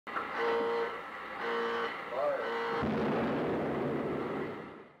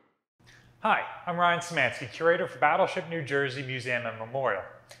Hi, I'm Ryan Szymanski, curator for Battleship, New Jersey Museum and Memorial.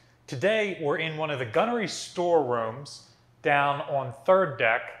 Today we're in one of the gunnery storerooms down on third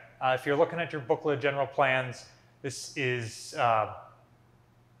deck. If you're looking at your booklet of general plans, this is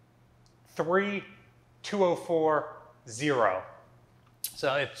 32040.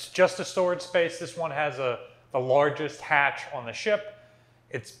 So it's just a storage space. This one has the largest hatch on the ship.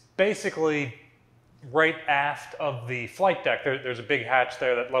 It's basically right aft of the flight deck. There's a big hatch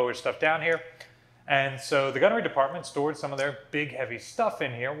there that lowers stuff down here. And so the gunnery department stored some of their big heavy stuff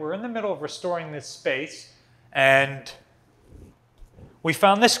in here. We're in the middle of restoring this space, and we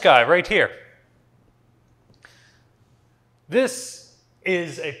found this guy right here. This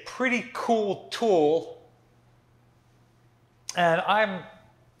is a pretty cool tool, and I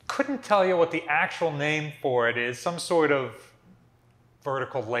couldn't tell you what the actual name for it is, some sort of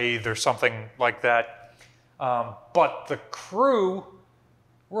vertical lathe or something like that. But the crew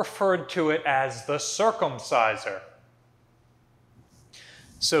referred to it as the circumciser.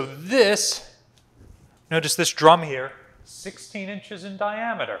 So this, notice this drum here, 16 inches in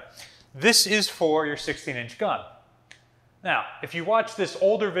diameter. This is for your 16-inch gun. Now, if you watch this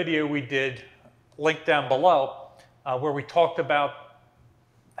older video we did, linked down below, where we talked about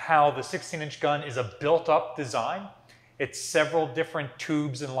how the 16-inch gun is a built-up design. It's several different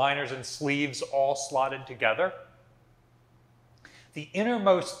tubes and liners and sleeves all slotted together. The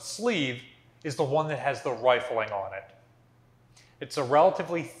innermost sleeve is the one that has the rifling on it. It's a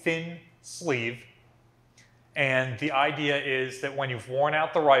relatively thin sleeve, and the idea is that when you've worn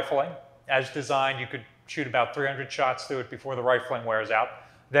out the rifling, as designed, you could shoot about 300 shots through it before the rifling wears out.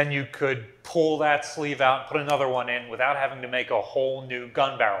 Then you could pull that sleeve out and put another one in without having to make a whole new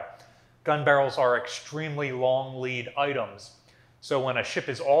gun barrel. Gun barrels are extremely long lead items. So when a ship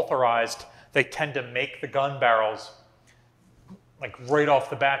is authorized, they tend to make the gun barrels like right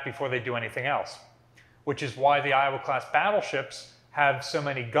off the bat before they do anything else. Which is why the Iowa-class battleships have so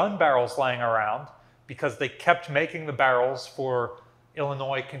many gun barrels laying around, because they kept making the barrels for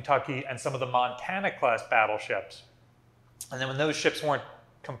Illinois, Kentucky, and some of the Montana-class battleships. And then when those ships weren't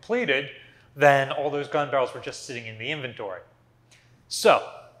completed, then all those gun barrels were just sitting in the inventory. So,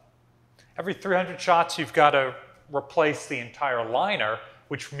 every 300 shots, you've got to replace the entire liner,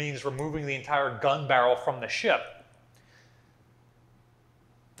 which means removing the entire gun barrel from the ship.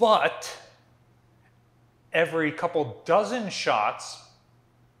 But every couple dozen shots,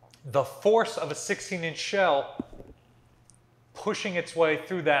 the force of a 16-inch shell pushing its way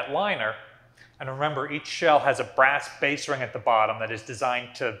through that liner, and remember, each shell has a brass base ring at the bottom that is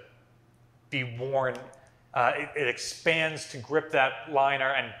designed to be worn. It expands to grip that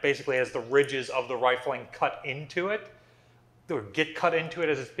liner and basically has the ridges of the rifling cut into it, or get cut into it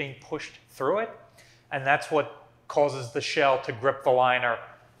as it's being pushed through it. And that's what causes the shell to grip the liner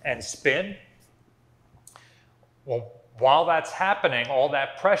and spin. Well, while that's happening, all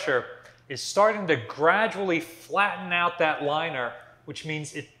that pressure is starting to gradually flatten out that liner, which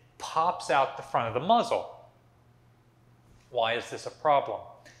means it pops out the front of the muzzle. Why is this a problem?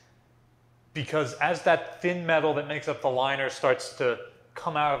 Because as that thin metal that makes up the liner starts to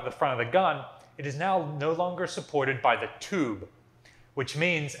come out of the front of the gun, it is now no longer supported by the tube, which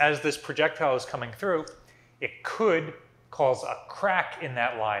means as this projectile is coming through, it could cause a crack in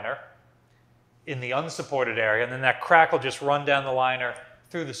that liner in the unsupported area, and then that crack will just run down the liner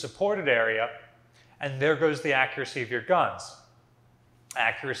through the supported area, and there goes the accuracy of your guns.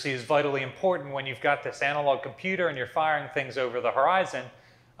 Accuracy is vitally important when you've got this analog computer and you're firing things over the horizon.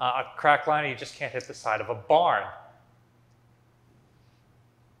 A crack liner, you just can't hit the side of a barn.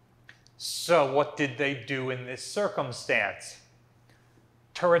 So what did they do in this circumstance?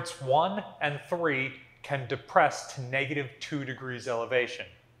 Turrets 1 and 3 can depress to -2 degrees elevation.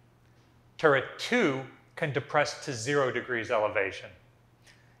 Turret 2 can depress to 0 degrees elevation.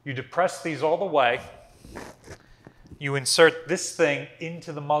 You depress these all the way. You insert this thing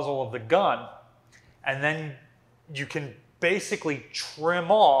into the muzzle of the gun, and then you can basically trim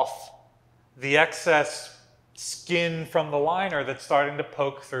off the excess skin from the liner that's starting to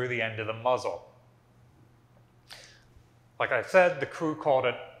poke through the end of the muzzle. Like I said, the crew called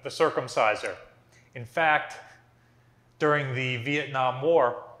it the circumciser. In fact, during the Vietnam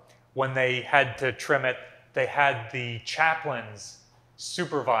War, when they had to trim it, they had the chaplains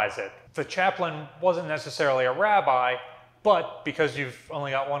supervise it. The chaplain wasn't necessarily a rabbi, but because you've only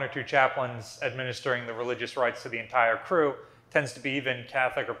got 1 or 2 chaplains administering the religious rites to the entire crew, tends to be even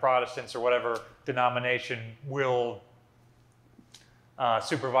Catholic or Protestants or whatever denomination will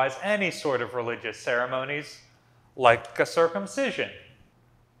supervise any sort of religious ceremonies, like a circumcision.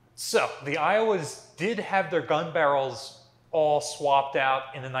 So the Iowas did have their gun barrels all swapped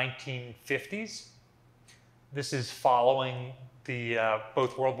out in the 1950s. This is following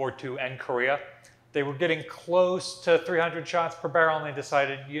both World War II and Korea. They were getting close to 300 shots per barrel, and they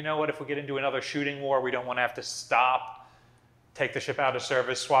decided, you know what, if we get into another shooting war, we don't want to have to stop, take the ship out of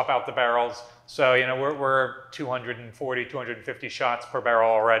service, swap out the barrels. So, you know, we're 240, 250 shots per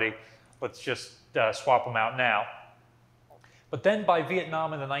barrel already. Let's just swap them out now. But then by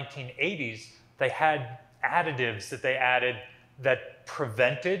Vietnam in the 1980s, they had additives that they added that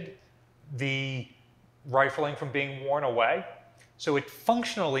prevented the rifling from being worn away. So it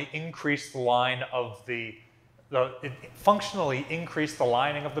functionally increased the line of it functionally increased the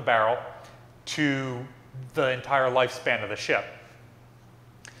lining of the barrel to the entire lifespan of the ship.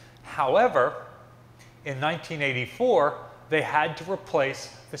 However, in 1984, they had to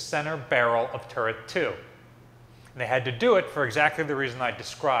replace the center barrel of turret 2. And they had to do it for exactly the reason I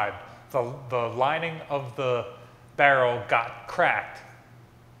described. The lining of the barrel got cracked.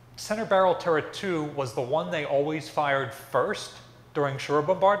 Center barrel turret 2 was the one they always fired first during shore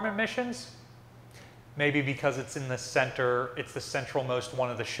bombardment missions. Maybe because it's in the center, it's the centralmost one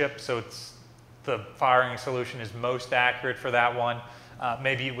of the ship, so the firing solution is most accurate for that one.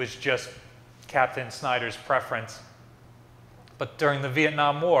 Maybe it was just Captain Snyder's preference. But during the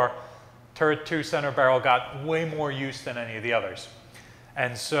Vietnam War, turret 2 center barrel got way more use than any of the others.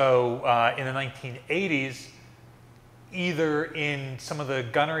 And so in the 1980s, either in some of the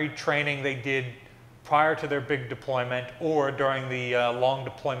gunnery training they did prior to their big deployment or during the long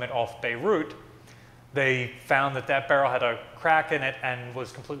deployment off Beirut, they found that that barrel had a crack in it and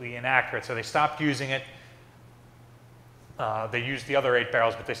was completely inaccurate. So they stopped using it. They used the other 8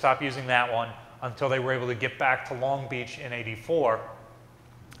 barrels, but they stopped using that one until they were able to get back to Long Beach in '84.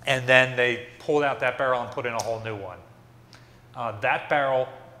 And then they pulled out that barrel and put in a whole new one. That barrel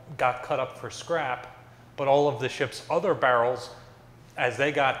got cut up for scrap, but all of the ship's other barrels, as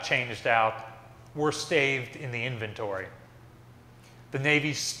they got changed out, were staved in the inventory. The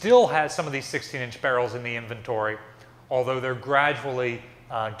Navy still has some of these 16-inch barrels in the inventory, although they're gradually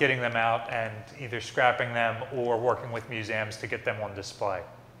getting them out and either scrapping them or working with museums to get them on display.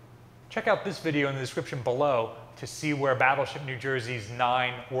 Check out this video in the description below to see where Battleship New Jersey's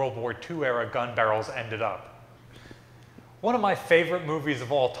 9 World War II era gun barrels ended up. One of my favorite movies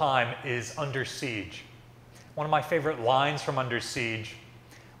of all time is Under Siege. One of my favorite lines from Under Siege,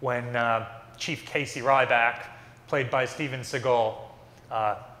 when Chief Casey Ryback, played by Steven Seagal,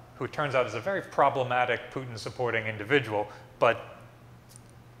 who it turns out is a very problematic Putin-supporting individual, but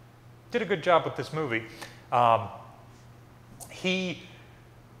did a good job with this movie. He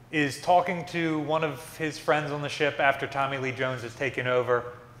is talking to one of his friends on the ship after Tommy Lee Jones has taken over.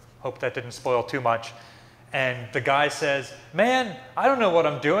 Hope that didn't spoil too much. And the guy says, "Man, I don't know what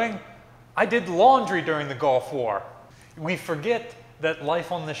I'm doing. I did laundry during the Gulf War." We forget that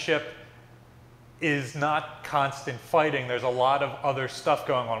life on the ship is not constant fighting. There's a lot of other stuff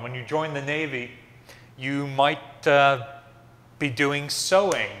going on. When you join the Navy, you might be doing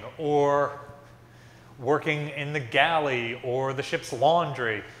sewing or working in the galley or the ship's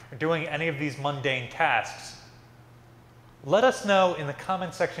laundry or doing any of these mundane tasks. Let us know in the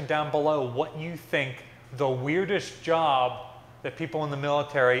comment section down below what you think the weirdest job that people in the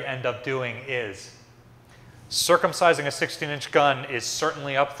military end up doing is. Circumcising a 16-inch gun is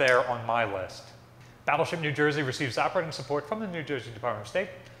certainly up there on my list. Battleship New Jersey receives operating support from the New Jersey Department of State,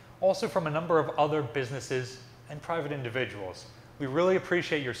 also from a number of other businesses and private individuals. We really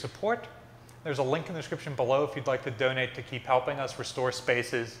appreciate your support. There's a link in the description below if you'd like to donate to keep helping us restore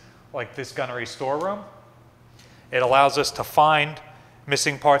spaces like this gunnery storeroom. It allows us to find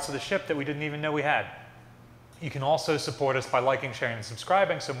missing parts of the ship that we didn't even know we had. You can also support us by liking, sharing, and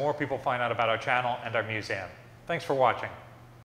subscribing so more people find out about our channel and our museum. Thanks for watching.